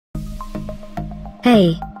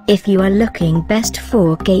Hey, if you are looking best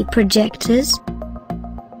 4K projectors,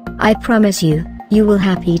 I promise you will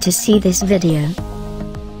happy to see this video.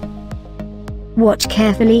 Watch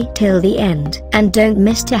carefully till the end and don't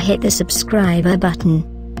miss to hit the subscriber button.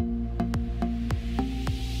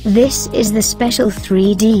 This is the special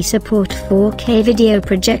 3D support 4K video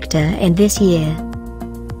projector in this year.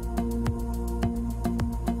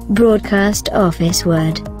 Broadcast Office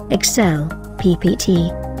Word, Excel,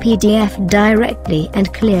 PPT, PDF directly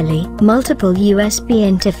and clearly. Multiple USB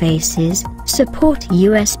interfaces, support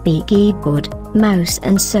USB keyboard, mouse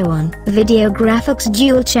and so on. Video graphics,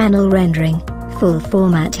 dual channel rendering, full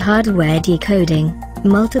format hardware decoding,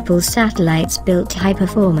 multiple satellites built high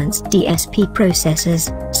performance DSP processors,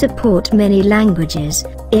 support many languages,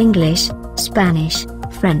 English, Spanish,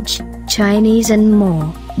 French, Chinese and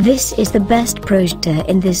more. This is the best projector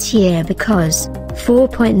in this year because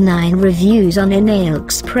 4.9 reviews on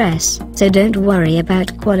AliExpress, so don't worry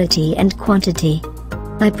about quality and quantity.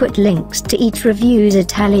 I put links to each review's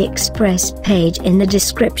AliExpress page in the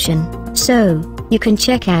description, so you can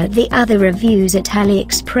check out the other reviews at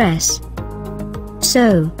AliExpress.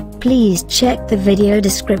 So, please check the video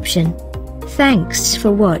description. Thanks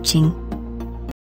for watching.